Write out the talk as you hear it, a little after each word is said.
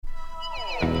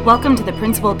Welcome to the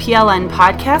Principal PLN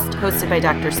podcast, hosted by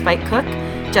Dr. Spike Cook,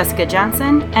 Jessica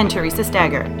Johnson, and Theresa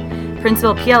Stager.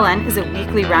 Principal PLN is a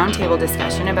weekly roundtable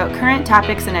discussion about current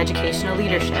topics in educational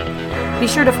leadership. Be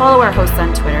sure to follow our hosts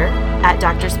on Twitter, at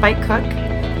Dr. Spike Cook,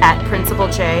 at Principal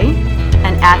J,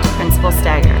 and at Principal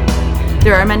Stager.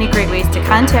 There are many great ways to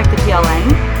contact the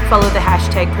PLN. Follow the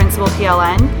hashtag Principal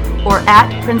PLN or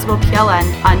at Principal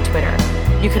PLN on Twitter.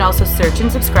 You can also search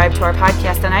and subscribe to our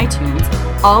podcast on iTunes.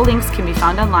 All links can be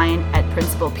found online at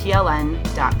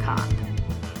principalpln.com.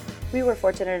 We were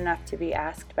fortunate enough to be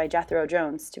asked by Jethro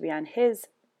Jones to be on his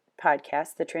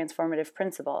podcast, The Transformative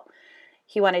Principal.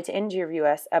 He wanted to interview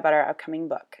us about our upcoming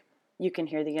book. You can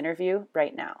hear the interview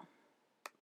right now.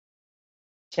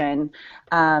 And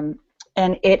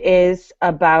it is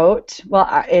about,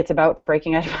 it's about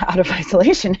breaking out of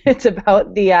isolation. It's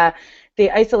about the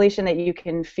isolation that you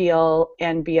can feel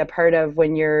and be a part of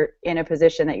when you're in a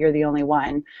position that you're the only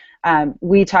one.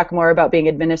 We talk more about being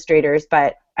administrators,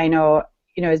 but I know,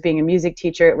 as being a music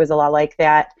teacher, it was a lot like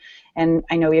that. And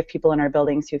I know we have people in our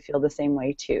buildings who feel the same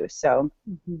way too. So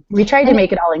we tried to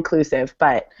make it all inclusive,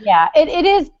 but yeah, it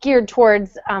is geared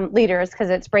towards leaders because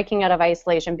it's breaking out of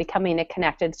isolation, becoming a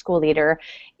connected school leader,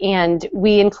 and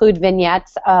we include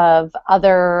vignettes of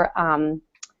other.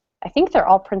 I think they're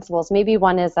all principals. Maybe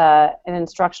one is an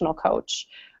instructional coach,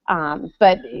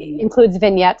 but includes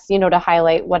vignettes, to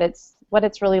highlight what it's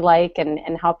really like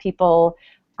and how people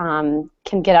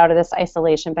can get out of this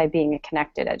isolation by being a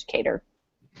connected educator.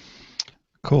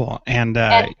 Cool. And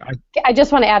I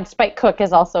just want to add, Spike Cook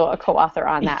is also a co-author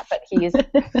on that, but he's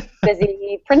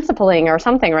busy principaling or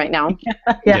something right now.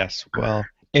 Yeah. Yes. Well,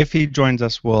 if he joins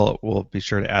us, we'll be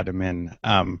sure to add him in.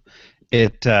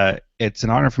 It's an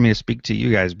honor for me to speak to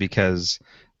you guys because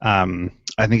I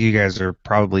think you guys are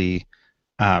probably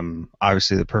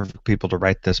obviously the perfect people to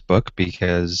write this book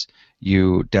because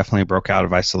you definitely broke out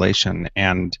of isolation.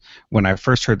 And when I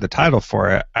first heard the title for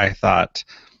it, I thought,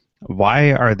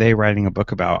 why are they writing a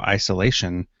book about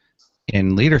isolation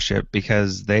in leadership?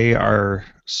 Because they are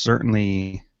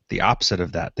certainly the opposite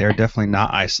of that. They're definitely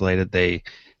not isolated. They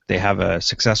have a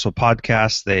successful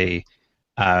podcast. They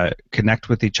connect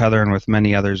with each other and with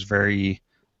many others very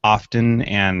often,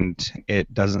 and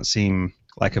it doesn't seem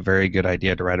like a very good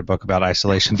idea to write a book about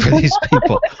isolation for these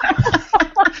people.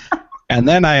 And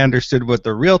then I understood what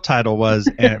the real title was,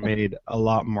 and it made a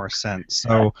lot more sense.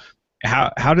 So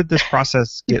how did this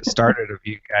process get started of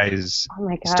you guys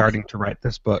starting to write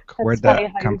this book? Where'd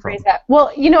that come from?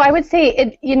 Well, I would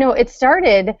say it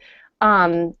started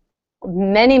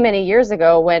many, many years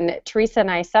ago when Theresa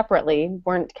and I separately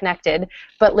weren't connected,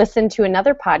 but listened to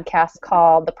another podcast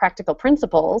called The Practical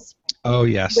Principles. Oh,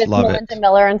 yes, with love Melinda it.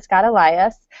 Miller and Scott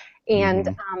Elias.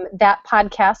 And that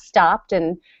podcast stopped,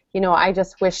 and I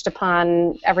just wished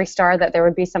upon every star that there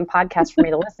would be some podcast for me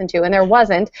to listen to, and there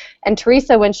wasn't. And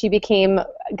Theresa, when she took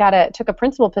a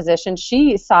principal position,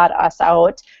 she sought us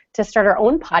out to start our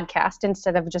own podcast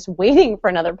instead of just waiting for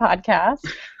another podcast.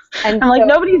 And I'm like,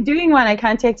 nobody's doing one. I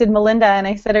contacted Melinda and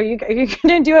I said, are you going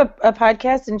to do a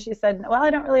podcast? And she said, well, I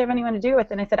don't really have anyone to do it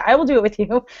with. And I said, I will do it with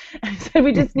you. I said,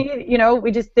 we just need,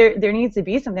 there needs to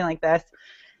be something like this.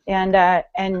 And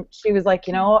she was like,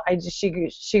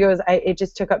 she goes, it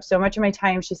just took up so much of my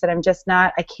time. She said, I just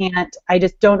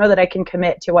don't know that I can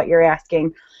commit to what you're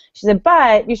asking. She said,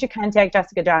 but you should contact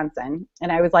Jessica Johnson. And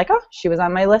I was like, oh, she was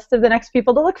on my list of the next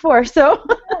people to look for. So,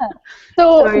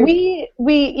 we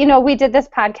did this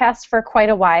podcast for quite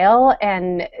a while,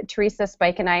 and Theresa,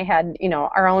 Spike, and I had,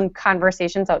 our own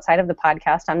conversations outside of the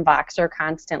podcast on Voxer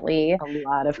constantly.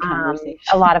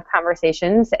 A lot of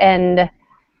conversations. And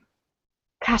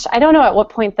gosh, I don't know at what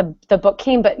point the book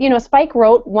came, but, Spike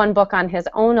wrote one book on his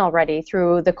own already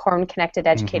through the Corn Connected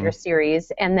Educator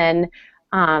series, and then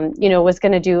was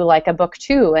going to do like a book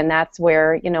 2, and that's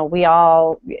where, we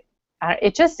all,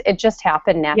 it just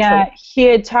happened naturally. Yeah, he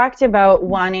had talked about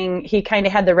he kind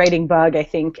of had the writing bug, I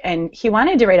think, and he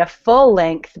wanted to write a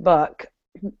full-length book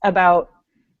about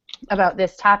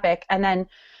this topic, and then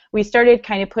we started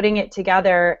kind of putting it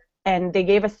together, and they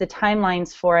gave us the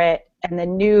timelines for it, and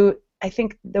I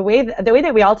think the way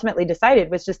that we ultimately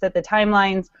decided was just that the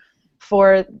timelines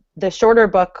for the shorter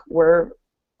book were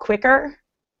quicker.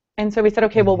 And so we said,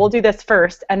 okay, well, we'll do this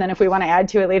first, and then if we want to add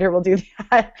to it later, we'll do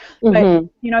that.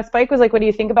 But, Spike was like, what do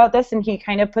you think about this? And he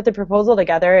kind of put the proposal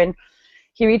together, and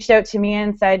he reached out to me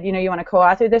and said, you want to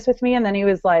co-author this with me? And then he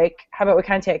was like, how about we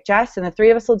contact Jess, and the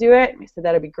three of us will do it? And we said,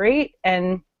 that'd be great.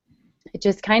 And it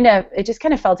just kind of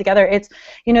fell together. It's,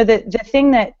 the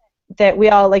thing that we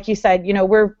all, like you said,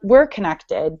 we're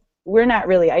connected. We're not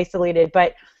really isolated,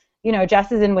 but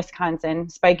Jess is in Wisconsin,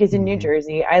 Spike is in New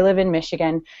Jersey, I live in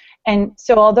Michigan, And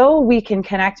so although we can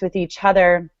connect with each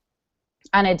other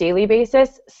on a daily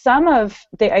basis, some of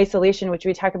the isolation, which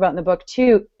we talk about in the book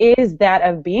too, is that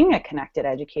of being a connected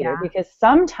educator, because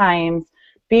sometimes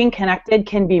being connected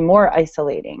can be more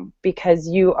isolating because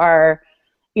you are,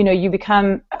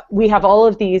 we have all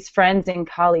of these friends and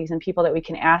colleagues and people that we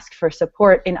can ask for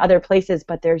support in other places,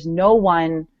 but there's no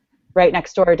one right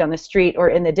next door, down the street, or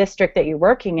in the district that you're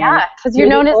working in. Yeah, because you're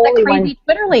known as the crazy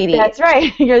Twitter lady. That's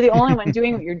right. You're the only one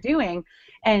doing what you're doing.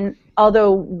 And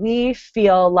although we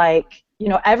feel like,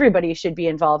 everybody should be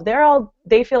involved,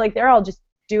 they feel like they're all just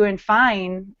doing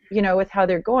fine, with how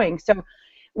they're going. So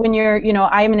when you're,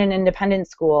 I'm in an independent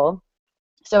school,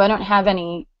 so I don't have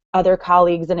any other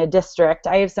colleagues in a district.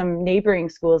 I have some neighboring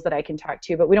schools that I can talk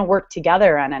to, but we don't work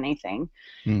together on anything.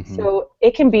 Mm-hmm. So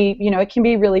it can be, it can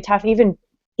be really tough. Even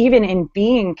in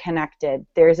being connected,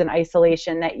 there's an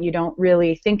isolation that you don't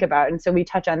really think about, and so we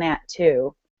touch on that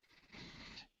too.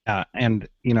 And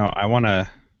I want to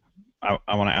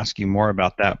ask you more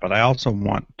about that, but I also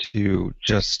want to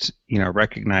just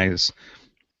recognize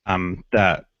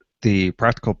that the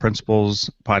Practical Principles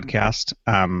podcast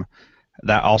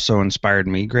that also inspired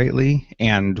me greatly,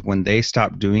 and when they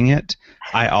stopped doing it,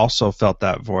 I also felt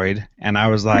that void, and I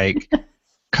was like,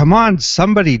 come on,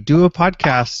 somebody do a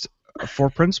podcast for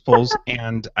principals.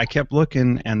 And I kept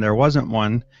looking and there wasn't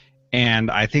one, and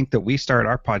I think that we started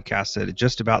our podcast at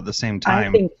just about the same time.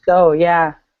 I think so,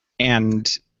 yeah. And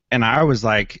I was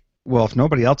like, well, if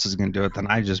nobody else is going to do it, then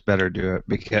I just better do it,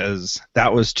 because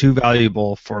that was too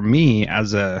valuable for me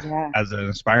as an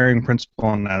aspiring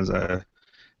principal and as a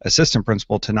assistant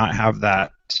principal to not have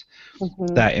that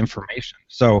that information.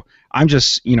 So I'm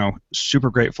just super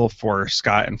grateful for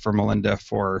Scott and for Melinda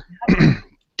for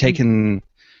taking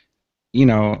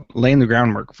laying the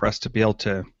groundwork for us to be able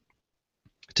to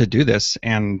do this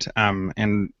and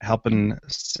helping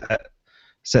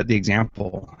set the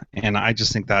example. And I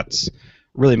just think that's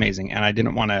really amazing. And I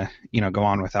didn't want to go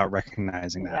on without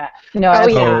recognizing that. Yeah. No,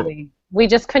 absolutely. We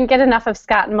just couldn't get enough of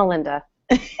Scott and Melinda.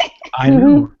 I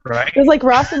know, right? It was like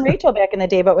Ross and Rachel back in the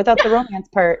day, but without the romance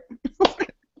part.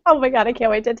 Oh my God, I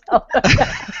can't wait to tell them.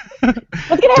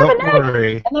 What's gonna happen next?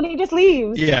 Worry. And then he just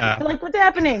leaves. Yeah. You're like, what's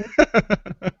happening?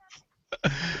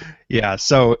 Yeah.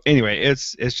 So anyway,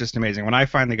 it's just amazing. When I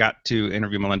finally got to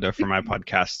interview Melinda for my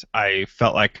podcast, I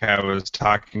felt like I was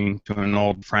talking to an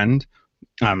old friend,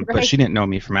 but she didn't know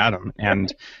me from Adam,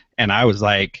 and I was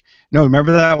like, no,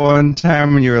 remember that one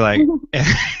time when you were like.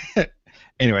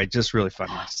 Anyway, just really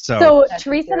funny. So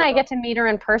Theresa and I get to meet her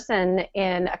in person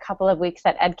in a couple of weeks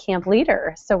at Ed Camp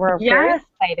Leader. So we're very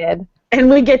excited. And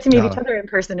we get to meet each other in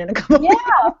person in a couple of weeks.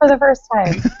 Yeah, for the first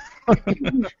time.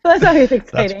 So that's always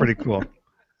exciting. That's pretty cool.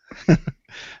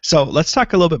 So let's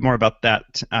talk a little bit more about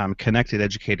that connected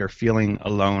educator feeling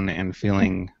alone and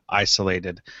feeling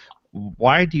isolated.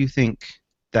 Why do you think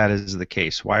that is the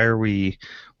case? Why do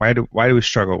we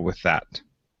struggle with that?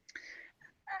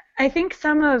 I think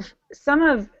some of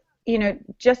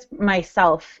just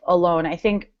myself alone. I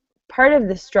think part of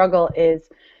the struggle is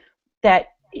that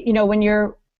when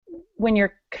you're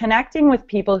connecting with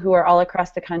people who are all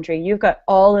across the country, you've got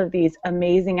all of these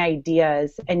amazing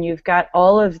ideas, and you've got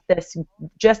all of this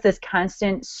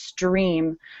constant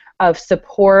stream of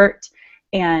support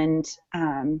and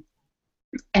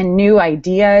new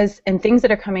ideas and things that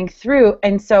are coming through,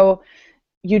 and so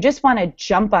you just want to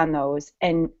jump on those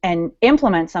and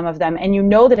implement some of them, and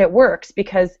that it works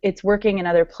because it's working in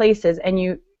other places,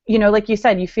 and like you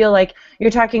said, you feel like you're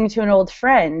talking to an old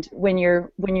friend when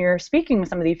you're speaking with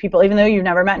some of these people, even though you've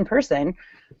never met in person.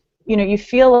 You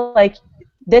feel like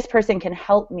this person can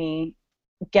help me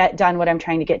get done what I'm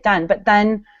trying to get done. But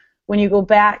then when you go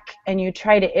back and you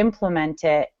try to implement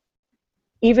it,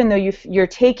 even though you're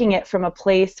taking it from a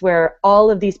place where all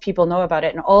of these people know about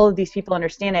it and all of these people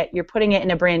understand it, you're putting it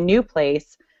in a brand new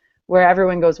place where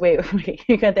everyone goes, wait,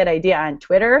 you got that idea on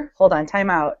Twitter? Hold on, time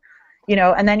out.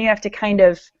 And then you have to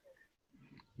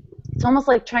it's almost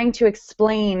like trying to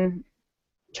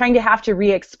have to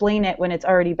re-explain it when it's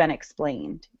already been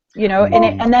explained,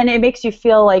 and then it makes you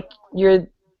feel like you're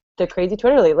the crazy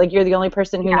Twitter lady, like you're the only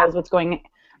person who knows what's going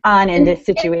on in this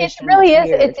situation. It really is.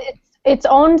 It's its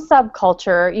own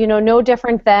subculture, no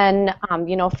different than,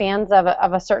 fans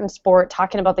of a certain sport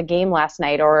talking about the game last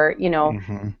night, or,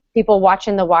 people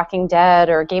watching The Walking Dead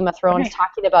or Game of Thrones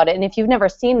talking about it. And if you've never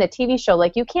seen the TV show,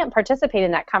 like, you can't participate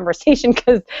in that conversation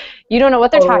because you don't know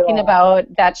what they're talking about.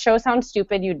 That show sounds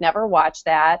stupid. You'd never watch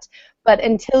that. But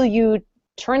until you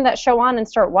turn that show on and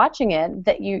start watching it,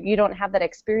 that you don't have that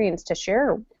experience to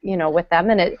share, with them.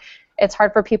 And it's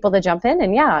hard for people to jump in.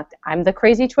 And, yeah, I'm the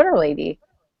crazy Twitter lady.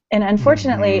 And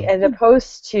unfortunately, as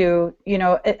opposed to,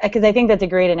 because I think that's a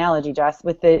great analogy, Jess,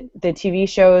 with the TV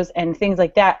shows and things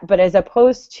like that. But as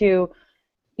opposed to,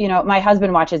 my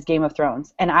husband watches Game of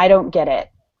Thrones, and I don't get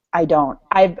it. I don't.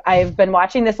 I've been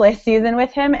watching this last season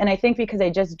with him, and I think because I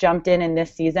just jumped in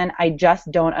this season, I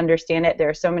just don't understand it. There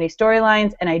are so many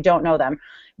storylines, and I don't know them.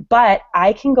 But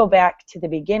I can go back to the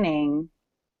beginning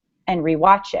and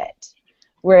rewatch it.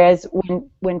 Whereas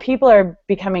when people are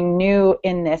becoming new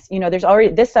in this, there's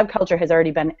already, this subculture has already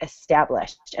been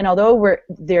established. And although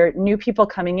there are new people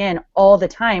coming in all the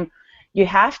time, you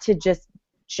have to just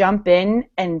jump in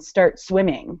and start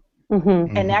swimming.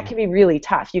 Mm-hmm. And that can be really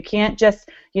tough. You can't just,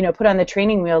 put on the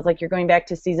training wheels like you're going back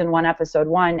to season 1, episode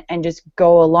 1, and just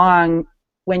go along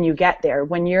when you get there.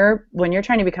 When you're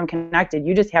trying to become connected,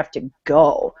 you just have to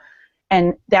go.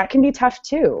 And that can be tough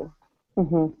too.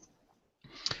 Mm-hmm.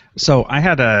 So I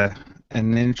had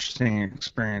an interesting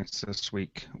experience this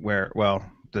week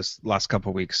this last couple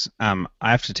of weeks. I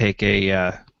have to take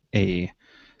a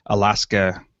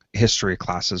Alaska history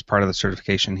class as part of the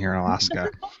certification here in Alaska.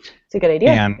 It's a good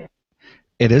idea. And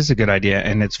it is a good idea,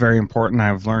 and it's very important.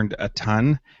 I've learned a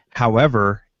ton.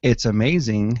 However, it's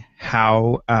amazing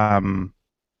how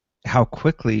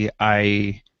quickly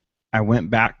I went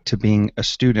back to being a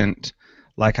student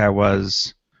like I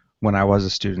was when I was a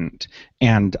student.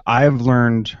 And I've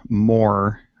learned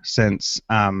more since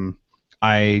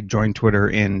I joined Twitter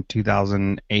in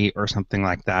 2008 or something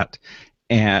like that,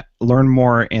 and learned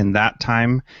more in that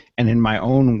time and in my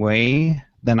own way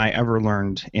than I ever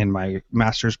learned in my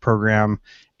master's program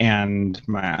and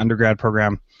my undergrad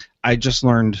program. I just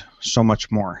learned so much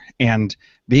more. And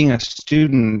being a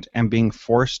student and being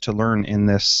forced to learn in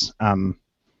this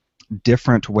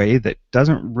different way that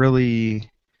doesn't really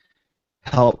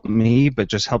help me, but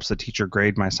just helps the teacher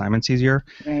grade my assignments easier,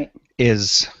 right,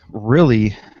 is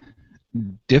really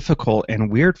difficult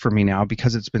and weird for me now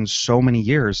because it's been so many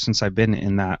years since I've been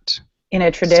in that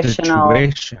a traditional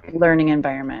situation. Learning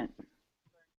environment.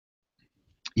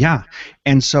 Yeah,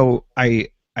 and so I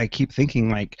keep thinking,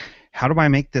 like, how do I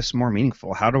make this more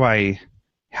meaningful? How do I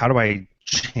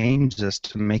change this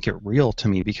to make it real to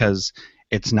me? Because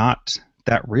it's not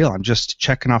that real. I'm just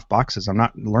checking off boxes. I'm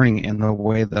not learning in the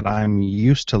way that I'm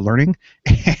used to learning,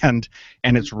 and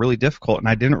it's really difficult. And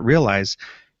I didn't realize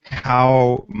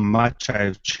how much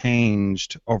I've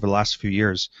changed over the last few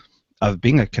years of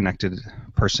being a connected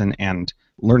person and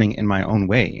learning in my own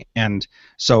way. And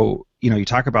so, you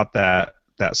talk about that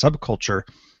subculture.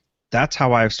 That's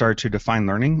how I've started to define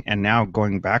learning, and now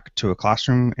going back to a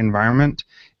classroom environment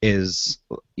is,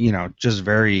 just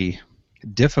very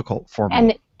difficult for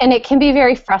me. And it can be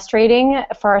very frustrating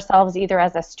for ourselves, either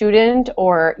as a student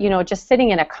or, just sitting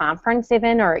in a conference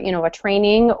even, or, a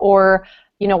training, or,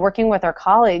 working with our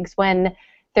colleagues when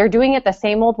they're doing it the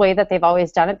same old way that they've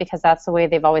always done it because that's the way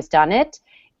they've always done it.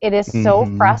 It is so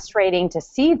frustrating to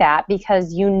see that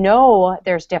because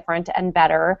there's different and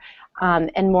better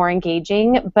and more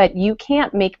engaging, but you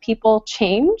can't make people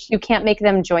change. You can't make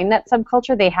them join that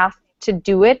subculture. They have to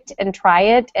do it and try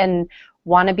it and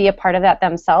want to be a part of that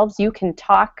themselves. You can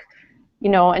talk,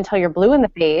 until you're blue in the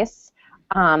face,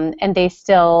 and they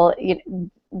still,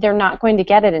 they're not going to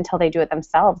get it until they do it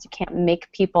themselves. You can't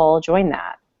make people join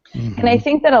that. Mm-hmm. And I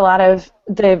think that a lot of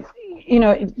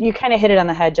you kind of hit it on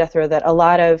the head, Jethro, that a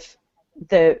lot of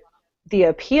the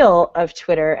appeal of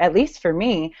Twitter, at least for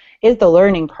me, is the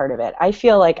learning part of it. I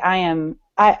feel like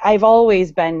I've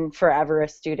always been forever a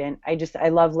student. I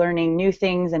love learning new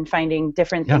things and finding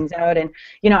different things out. And,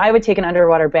 I would take an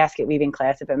underwater basket weaving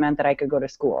class if it meant that I could go to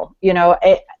school.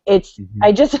 I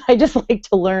just like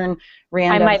to learn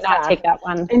random I might stuff. not take that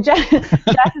one. And Jess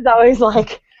is always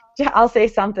like, I'll say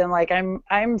something like,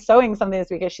 I'm sewing something this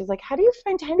week, and she's like, how do you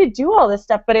find time to do all this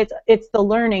stuff? But it's the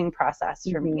learning process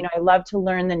for me. I love to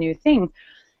learn the new things.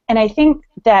 And I think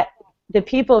that the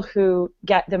people who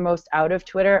get the most out of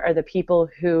Twitter are the people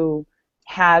who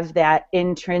have that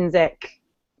intrinsic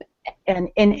and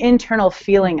an internal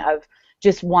feeling of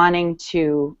just wanting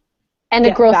to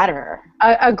get better.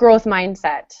 A growth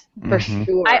mindset. For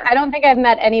sure. I don't think I've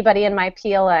met anybody in my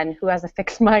PLN who has a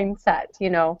fixed mindset,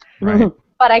 Right.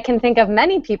 But I can think of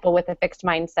many people with a fixed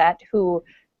mindset who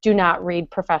do not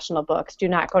read professional books, do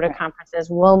not go to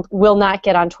conferences, will not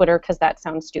get on Twitter because that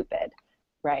sounds stupid.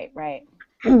 Right.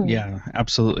 Yeah,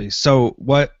 absolutely. So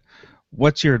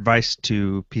what's your advice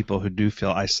to people who do feel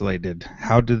isolated?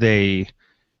 How do they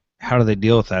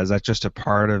deal with that? Is that just a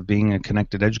part of being a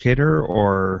connected educator,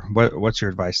 or what's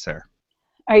your advice there?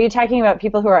 Are you talking about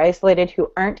people who are isolated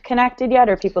who aren't connected yet,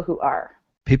 or people who are?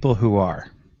 People who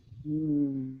are.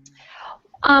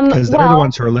 Because they're the Well,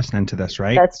 ones who are listening to this,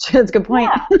 right? That's true. That's a good point.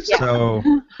 yeah. So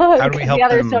how do we help the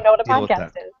others them don't know what a deal with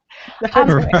podcast that? is.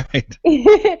 Right.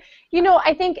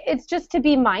 I think it's just to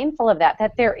be mindful of that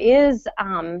there is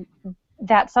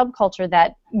that subculture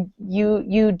that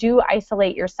you do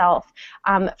isolate yourself.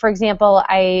 For example,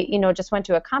 I just went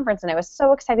to a conference and I was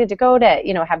so excited to go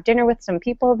to have dinner with some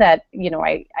people that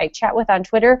I chat with on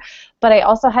Twitter, but I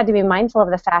also had to be mindful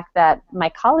of the fact that my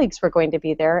colleagues were going to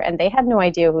be there and they had no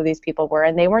idea who these people were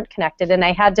and they weren't connected, and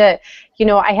I had to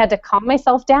calm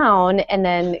myself down and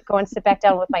then go and sit back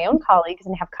down with my own colleagues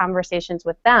and have conversations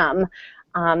with them.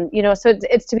 So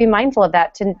it's to be mindful of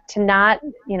that, to not,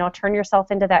 turn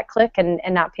yourself into that clique and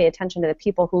not pay attention to the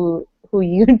people who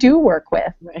you do work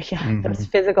with. Yeah, those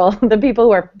the people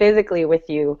who are physically with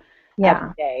you every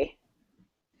day.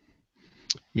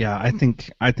 Yeah, I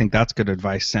think that's good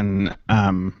advice, and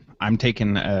I'm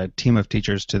taking a team of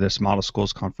teachers to this Model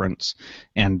Schools conference,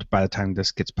 and by the time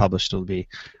this gets published, it'll be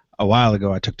a while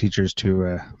ago. I took teachers to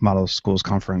a Model Schools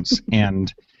conference,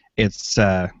 and it's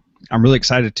I'm really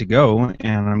excited to go,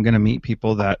 and I'm going to meet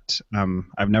people that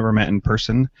I've never met in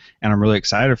person, and I'm really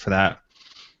excited for that.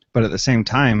 But at the same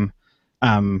time,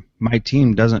 my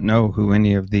team doesn't know who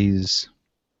any of these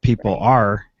people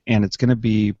are, and it's going to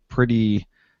be pretty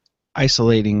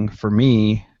isolating for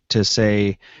me to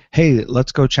say, hey,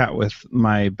 let's go chat with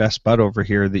my best bud over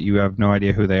here that you have no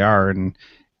idea who they are, and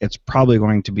it's probably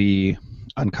going to be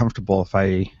uncomfortable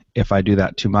if I do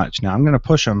that too much. Now I'm going to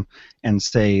push them and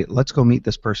say, let's go meet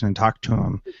this person and talk to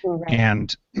them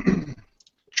and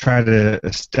try to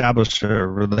establish a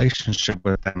relationship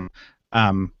with them.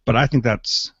 But I think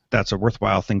that's a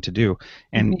worthwhile thing to do,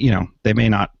 and they may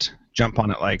not jump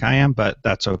on it like I am, but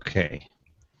that's okay.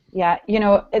 Yeah,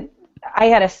 I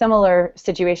had a similar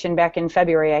situation back in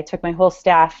February. I took my whole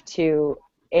staff to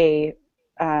a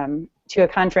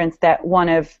conference that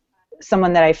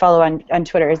someone that I follow on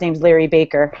Twitter. His name's Larry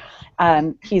Baker.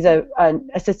 He's an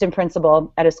assistant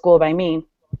principal at a school by me,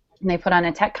 and they put on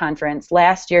a tech conference.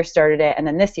 Last year started it, and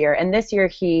then this year. And this year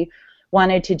he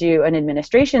wanted to do an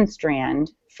administration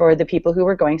strand for the people who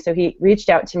were going. So he reached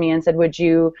out to me and said, would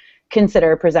you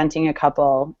consider presenting a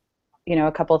couple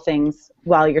things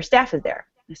while your staff is there?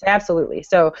 I said, absolutely.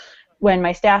 So when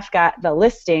my staff got the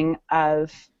listing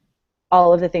of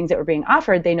all of the things that were being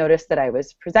offered, they noticed that I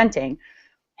was presenting.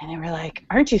 And they were like,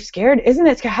 aren't you scared? Isn't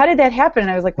it? How did that happen?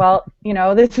 And I was like, well,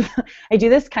 I do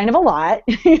this kind of a lot.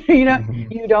 You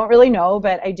don't really know,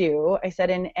 but I do. I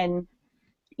said, and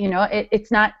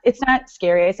it's not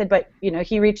scary. I said, but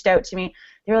he reached out to me.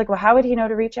 They were like, well, how would he know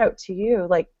to reach out to you?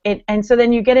 And so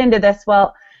then you get into this,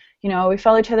 well, we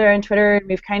follow each other on Twitter, and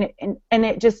we've kind of, and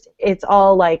it's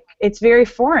all like, it's very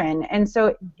foreign. And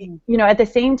so, at the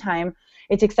same time,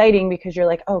 it's exciting because you're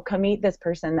like, oh, come meet this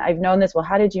person. I've known this. Well,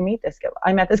 how did you meet this guy?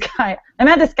 I met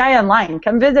this guy online.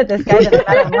 Come visit this guy that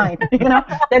I met online.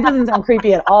 That doesn't sound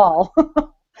creepy at all.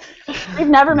 We've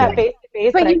never met face to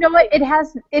face. But you know what? It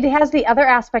has the other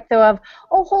aspect though of,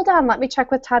 oh, hold on, let me check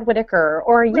with Todd Whitaker,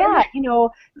 or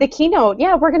the keynote.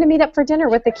 Yeah, we're going to meet up for dinner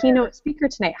with the keynote speaker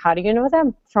tonight. How do you know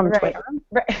them? From Twitter.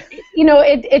 Right.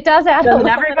 It does add. Doesn't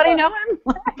everybody know him?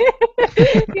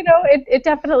 It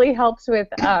definitely helps with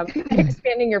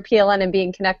expanding your PLN and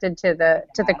being connected to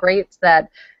the greats that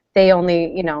they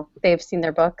only, they've seen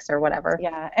their books or whatever.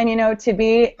 Yeah, and to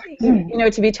be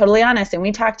totally honest, and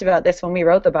we talked about this when we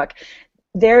wrote the book,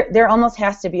 there almost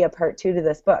has to be a part 2 to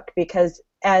this book, because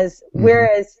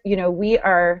whereas we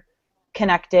are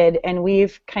connected and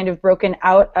we've kind of broken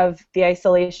out of the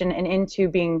isolation and into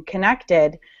being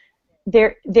connected,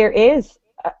 there is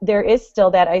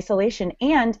still that isolation,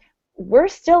 and we're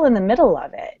still in the middle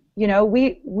of it.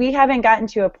 We haven't gotten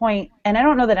to a point, and I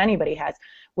don't know that anybody has,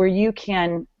 where you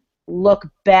can look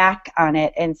back on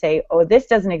it and say, oh, this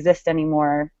doesn't exist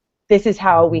anymore. This is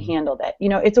how we handled it.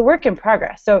 It's a work in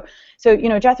progress. So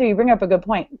Jethro, you bring up a good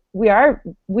point. We are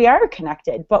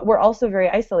connected, but we're also very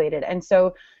isolated. And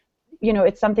so,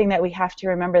 it's something that we have to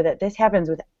remember, that this happens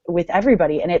with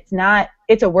everybody, and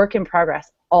it's a work in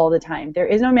progress all the time. There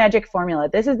is no magic formula.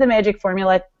 This is the magic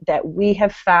formula that we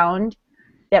have found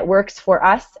that works for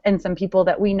us and some people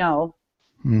that we know,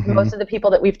 most of the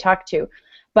people that we've talked to.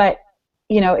 But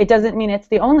it doesn't mean it's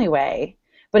the only way,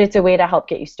 but it's a way to help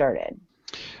get you started.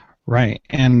 Right.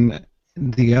 And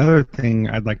the other thing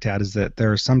I'd like to add is that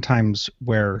there are some times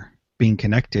where being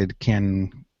connected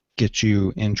can get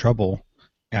you in trouble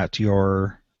at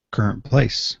your current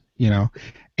place,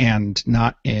 and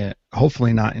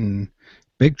hopefully not in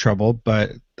big trouble,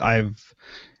 but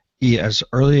as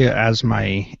early as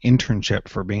my internship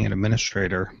for being an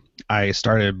administrator, I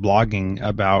started blogging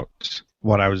about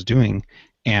what I was doing.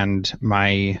 And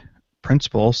my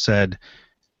principal said,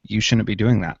 you shouldn't be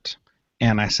doing that.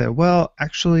 And I said, well,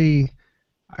 actually,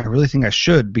 I really think I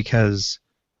should because,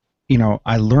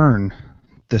 I learn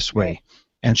this way. Right.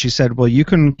 And she said, well, you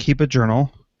can keep a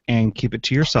journal and keep it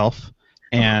to yourself,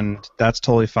 and that's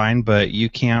totally fine, but you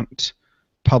can't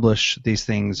publish these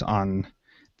things on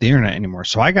the internet anymore.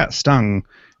 So I got stung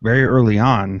very early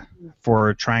on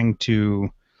for trying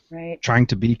to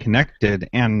be connected,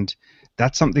 and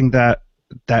that's something that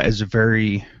is a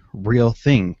very real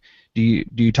thing. Do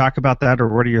you talk about that, or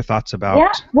what are your thoughts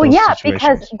about those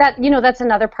situations? Because that's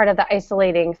another part of the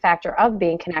isolating factor of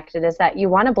being connected is that you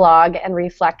want to blog and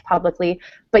reflect publicly,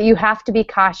 but you have to be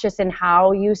cautious in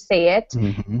how you say it,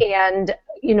 and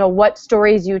what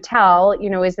stories you tell.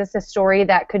 Is this a story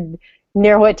that could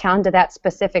narrow it down to that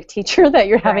specific teacher that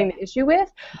you're having the issue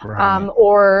with,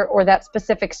 or that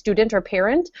specific student or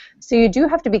parent? So you do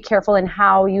have to be careful in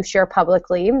how you share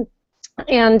publicly.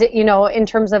 And, in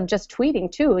terms of just tweeting,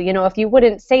 too, if you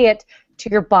wouldn't say it to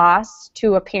your boss,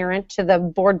 to a parent, to the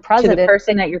board president, to the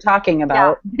person that you're talking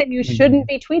about, then you shouldn't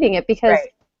be tweeting it because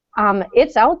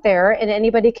it's out there and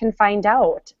anybody can find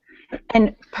out.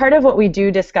 And part of what we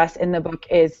do discuss in the book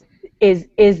is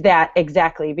that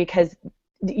exactly, because,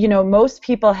 most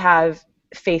people have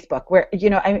Facebook, where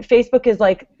Facebook is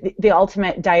like the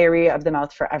ultimate diarrhea of the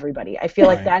mouth for everybody. I feel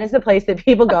like that is the place that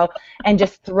people go and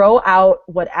just throw out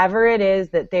whatever it is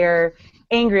that they're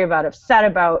angry about, upset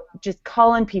about, just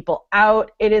calling people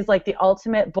out. It is like the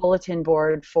ultimate bulletin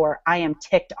board for I am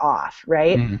ticked off,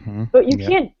 right? But you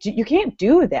can't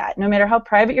do that. No matter how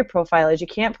private your profile is, you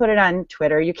can't put it on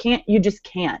Twitter. You just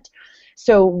can't.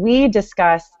 So we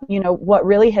discuss, what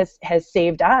really has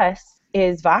saved us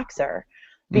is Voxer.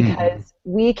 Because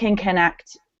we can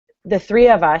connect, the three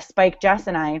of us, Spike, Jess,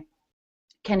 and I,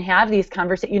 can have these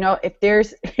conversations.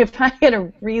 If I had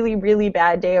a really, really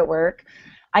bad day at work,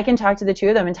 I can talk to the two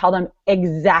of them and tell them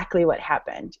exactly what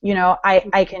happened.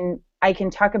 I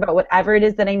can talk about whatever it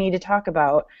is that I need to talk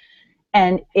about,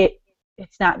 and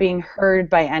it's not being heard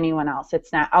by anyone else.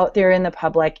 It's not out there in the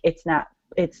public. It's not.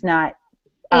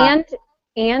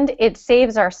 And it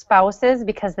saves our spouses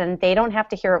because then they don't have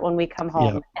to hear it when we come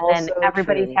home. Yep. And then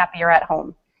everybody's happier at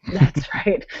home. That's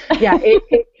right. Yeah,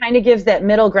 it kind of gives that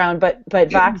middle ground, but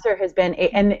Voxer has been,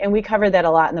 and we cover that a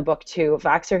lot in the book too.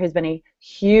 Voxer has been a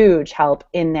huge help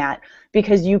in that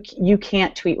because you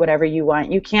can't tweet whatever you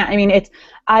want. You can't,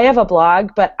 I have a blog,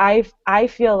 but I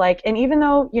feel like, and even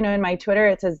though, in my Twitter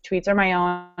it says tweets are my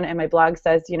own, and my blog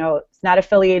says, it's not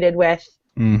affiliated with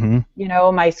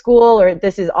my school, or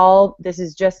this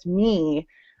is just me,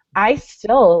 I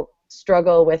still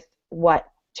struggle with what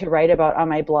to write about on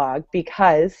my blog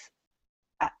because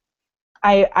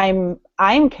I'm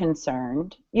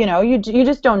concerned. You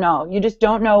just don't know. You just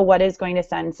don't know what is going to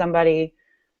send somebody,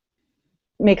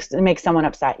 make someone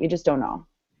upset. You just don't know.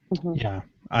 Yeah,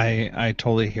 I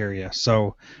totally hear you.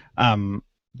 So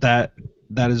that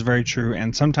is very true,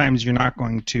 and sometimes you're not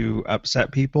going to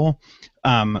upset people,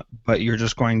 but you're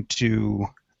just going to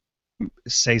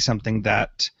say something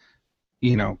that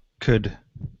could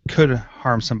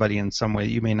harm somebody in some way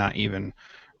you may not even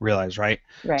realize, right?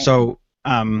 So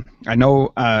I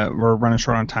know we're running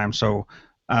short on time, so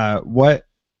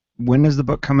when is the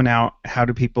book coming out? How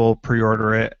do people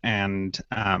pre-order it, and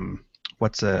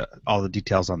what's all the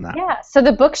details on that? Yeah, so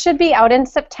the book should be out in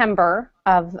September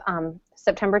of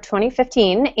September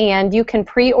 2015, and you can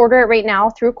pre-order it right now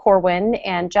through Corwin,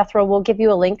 and Jethro will give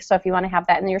you a link, so if you want to have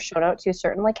that in your show notes, you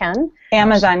certainly can.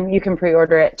 Amazon, you can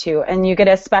pre-order it too, and you get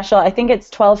a special, I think it's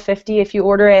 $12.50 if you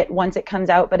order it once it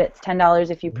comes out, but it's $10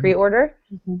 if you pre-order.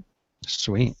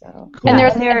 Sweet. So, cool. And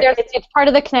it's part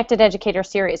of the Connected Educator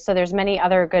series, so there's many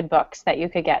other good books that you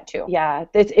could get too. Yeah,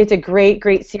 it's a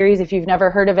great series. If you've never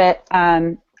heard of it,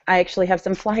 I actually have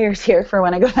some flyers here for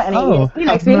when I go to NAESP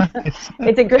next week. Nice.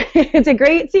 It's a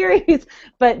great series,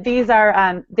 but these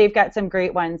are they've got some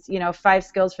great ones. 5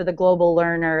 skills for the global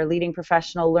learner, leading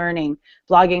professional learning,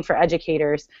 blogging for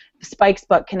educators. Spike's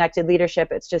book, Connected Leadership.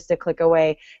 It's just a click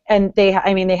away, and they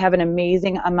have an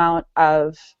amazing amount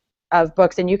of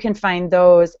books, and you can find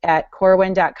those at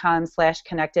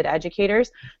corwin.com/connectededucators.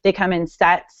 They come in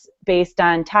sets based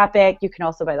on topic. You can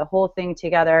also buy the whole thing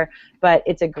together, but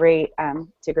it's a great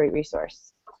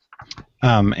resource.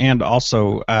 And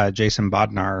also, Jason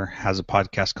Bodnar has a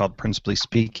podcast called Principally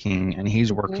Speaking, and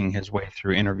he's working his way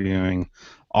through interviewing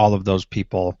all of those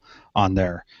people on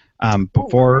there.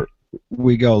 Before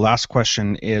we go, last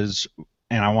question is,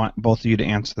 and I want both of you to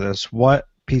answer this, what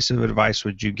piece of advice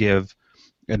would you give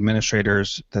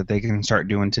administrators that they can start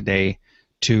doing today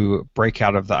to break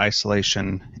out of the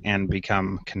isolation and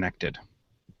become connected?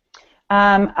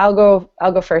 I'll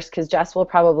go first because Jess will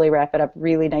probably wrap it up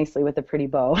really nicely with a pretty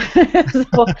bow.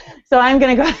 so I'm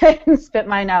going to go ahead and spit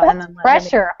mine out. That's and then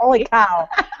pressure. Holy cow.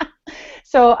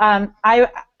 So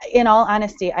in all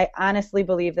honesty, I honestly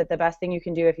believe that the best thing you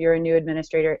can do if you're a new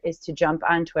administrator is to jump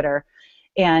on Twitter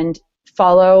and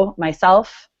follow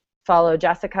myself, follow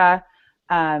Jessica.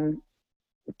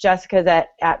 Jessica's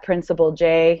at Principal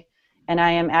J, and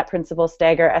I am at Principal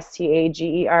Stager,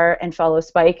 Stager, and follow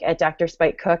Spike at Dr.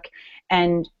 Spike Cook.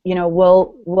 And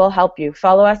we'll help you.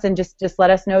 Follow us and just let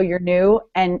us know you're new.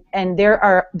 And there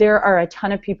are a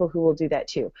ton of people who will do that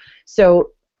too.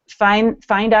 So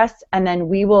find us, and then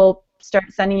we will start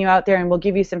sending you out there, and we'll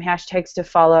give you some hashtags to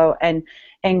follow and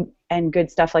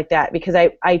good stuff like that, because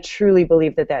I truly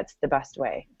believe that that's the best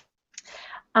way.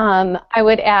 I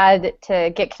would add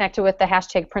to get connected with the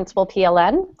hashtag Principal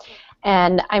PLN.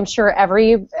 And I'm sure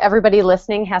everybody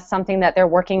listening has something that they're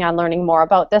working on learning more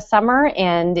about this summer,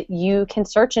 and you can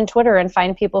search in Twitter and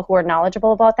find people who are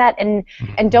knowledgeable about that. And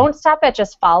don't stop at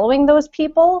just following those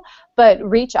people, but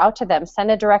reach out to them. Send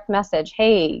a direct message.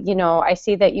 Hey, I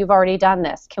see that you've already done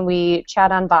this. Can we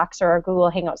chat on Vox or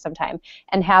Google Hangout sometime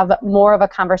and have more of a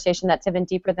conversation that's even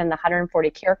deeper than the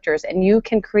 140 characters? And you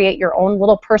can create your own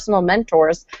little personal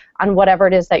mentors on whatever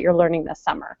it is that you're learning this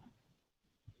summer.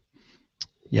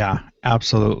 Yeah,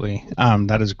 absolutely.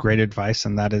 That is great advice,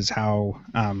 and that is how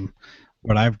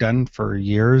what I've done for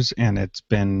years, and it's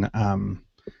been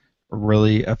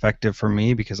really effective for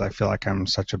me because I feel like I'm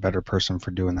such a better person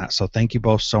for doing that. So thank you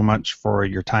both so much for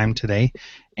your time today,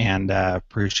 and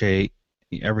appreciate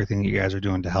everything you guys are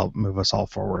doing to help move us all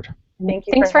forward. Thank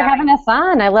you. Thanks for having us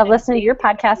on. I love listening to your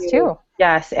podcast too.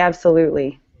 Yes,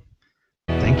 absolutely.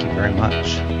 Thank you very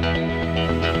much.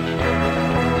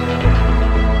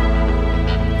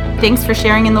 Thanks for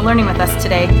sharing in the learning with us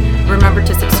today. Remember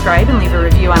to subscribe and leave a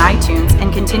review on iTunes,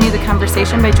 and continue the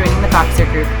conversation by joining the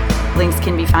Voxer group. Links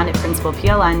can be found at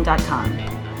principalpln.com.